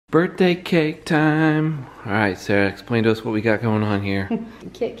Birthday cake time. All right, Sarah, explain to us what we got going on here.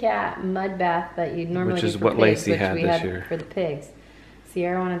 Kit Kat mud bath that you'd normally Which do is for what pigs, Lacey which had we this had year. for the pigs.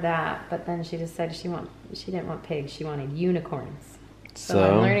 Sierra wanted that, but then she decided she didn't want pigs. She wanted unicorns.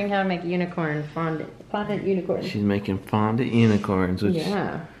 So I'm learning how to make unicorn fondant unicorns. She's making fondant unicorns, which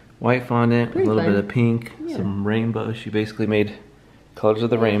yeah, white fondant, pretty a little fun. bit of pink, Yeah. some rainbow. She basically made colors of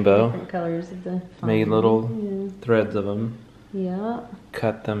the rainbow. Different colors of the fondant. Made little threads of them. Yeah.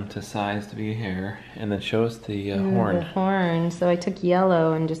 Cut them to size to be hair, and then show us the The horn. horn. So I took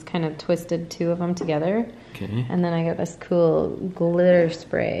yellow and just kind of twisted two of them together. Okay. And then I got this cool glitter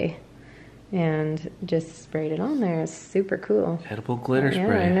spray and just sprayed it on there. It's super cool. Edible glitter Yeah,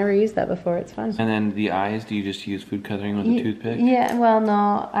 spray. I've never used that before. It's fun. And then the eyes, do you just use food coloring with a toothpick? Yeah, well,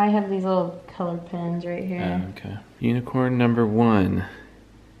 no. I have these little colored pens right here. Okay. Unicorn number 1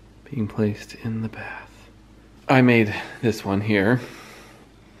 being placed in the bath. I made this one here.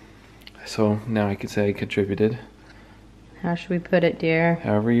 So now I could say I contributed. How should we put it, dear?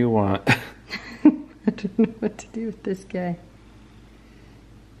 However you want. I don't know what to do with this guy.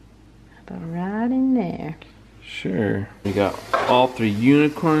 How about right in there? Sure. We got all 3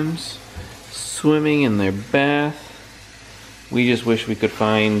 unicorns swimming in their bath. We just wish we could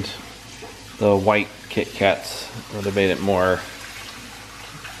find the white Kit Kats. Would have made it more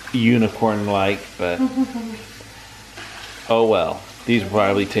unicorn-like, but oh well. These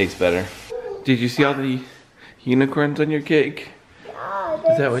probably taste better. Did you see all the unicorns on your cake?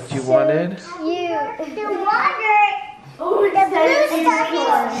 Is that what you wanted? The water. Oh, the blue stuff is.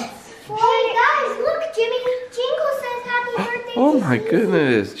 Hey guys, look! Jimmy Jingle says happy birthday. Oh my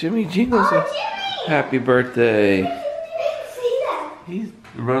goodness, Jimmy Jingle says Jimmy! happy birthday. See that? He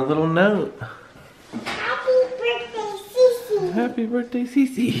wrote a little note. Happy birthday, Cece. Happy birthday,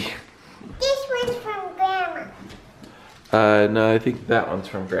 Cece. This one's from Grandma. No, I think that one's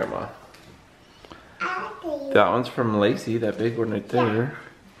from Grandma. Okay. That one's from Lacey, that big one right there.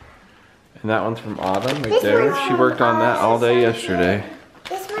 And that one's from Autumn right This there. one's She from worked on that all day Autumn. yesterday.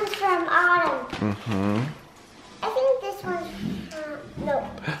 This one's from Autumn. Mm-hmm. I think this one's from. No.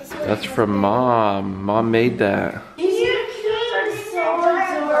 This one's That's from Mom. Mom made that. These unicorns are so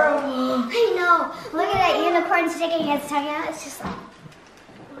adorable. I know. Look at that unicorn sticking its tongue out. It's just like.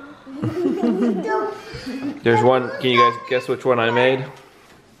 There's one, can you guys guess which one I made?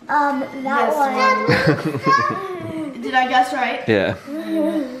 That one. Did I guess right? Yeah.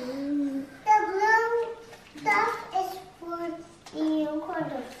 The blue stuff is for the unicorn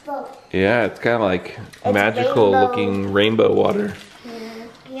to float. Yeah, it's kind of like magical rainbow. looking rainbow water.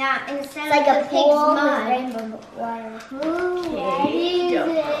 Yeah, instead like of the pig's mud. Rainbow water. Ooh, what is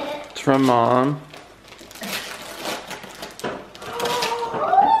it? It's from Mom.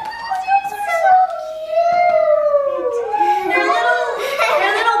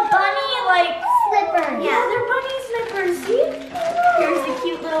 They're little bunny like Slippers. yeah, they're bunny slippers. See? Here's the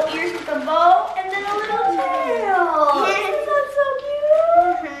cute little ears with the bow and then a little tail. Isn't that so cute? Oh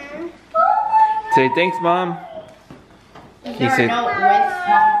my Say thanks, Mom. god. Is He there said- a note with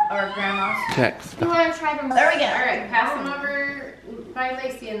mom or grandma's? Text. You want to try them? There we go. All right, pass them over by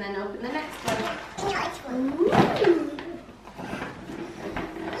Lacey and then open the next one. Which one? Ooh.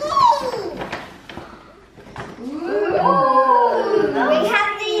 We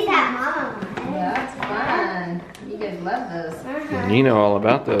have these at Mama. That's fun. You guys love those. You know all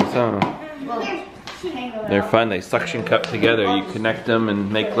about those, huh? Here, hang on. They're fun. They suction cup together. You connect them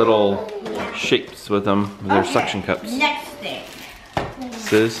and make little shapes with them. They're suction cups. Next thing.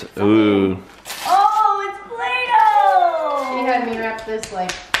 Sis, ooh. Oh, it's Play-Doh! She had me wrap this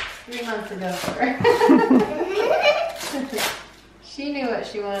like 3 months ago for her. She knew what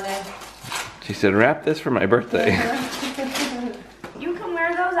she wanted. She said, wrap this for my birthday. You can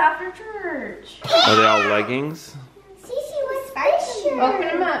wear those after church. Are they all leggings? Cece, what's this shirt? Open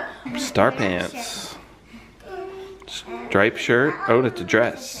them up. Star pants. Striped shirt. Oh, it's a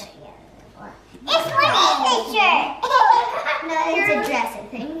dress. It's what is this shirt? No, it's a dress, I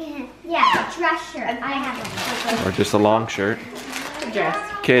think. Yeah, a dress shirt. I have Or just a long shirt. Dress.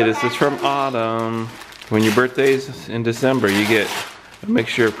 Okay, this is from Autumn. When your birthday's in December, you get a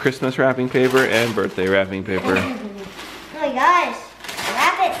mixture of Christmas wrapping paper and birthday wrapping paper. Oh my gosh. I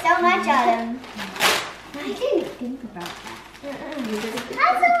wrap it so much on them. I didn't think about that.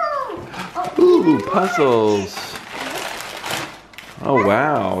 Puzzle! Ooh, puzzles. Oh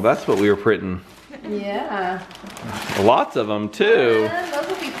wow, that's what we were printing. Yeah. Lots of them too. Those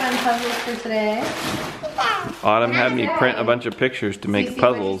will be fun puzzles for today. Autumn had me print a bunch of pictures to make Cece,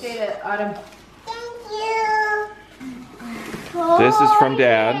 puzzles. what'd you say to Autumn? Thank you. This is from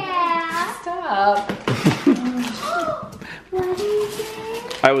Dad. Yeah. Stop. What is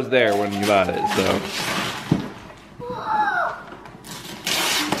it? I was there when you bought it, so.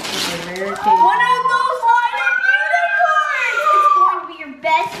 One of those light-up unicorns! It's going to be your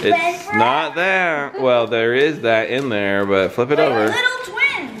best friend It's forever. not that. Well, there is that in there, but flip it over. Little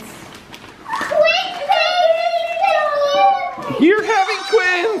twins. You're having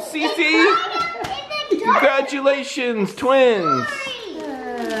twins, Cece! Congratulations, twins!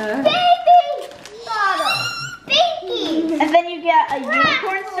 And then you get a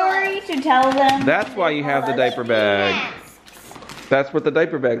unicorn story to tell them. That's why you have the diaper bag. That's what the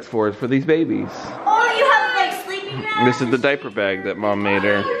diaper bag's for these babies. Oh, you have like sleeping bags. This is the diaper bag that Mom made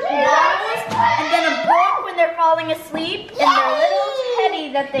her. And then a book when they're falling asleep, and their little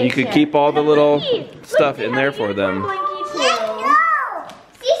teddy that they You could share. keep all the little stuff in there for them. Cece,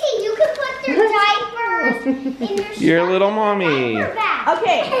 you can put their diapers in their Your little mommy. diaper bag.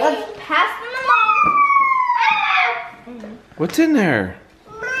 Okay, let's pass them along. What's in there?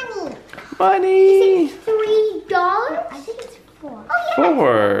 Money. Money! $3? I think it's 4. Oh,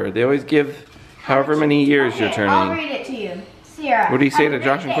 4. They always give however many years you're I'll turning. read it to you. Sierra. What do you say happy to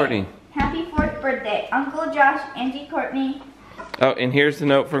Josh and birthday. Courtney? Happy 4th birthday, Uncle Josh, Auntie Courtney. Oh, and here's the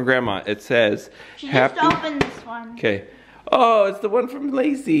note from Grandma. It says, She happy... just opened this one. Okay. Oh, it's the one from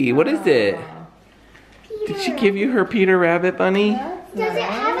Lacey. What is it? Did she give you her Peter Rabbit bunny? Does it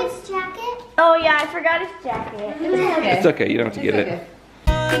have its jacket? Oh yeah, I forgot his jacket. It's okay. You don't have to get it.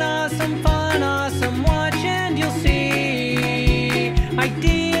 Awesome, watch and you'll see.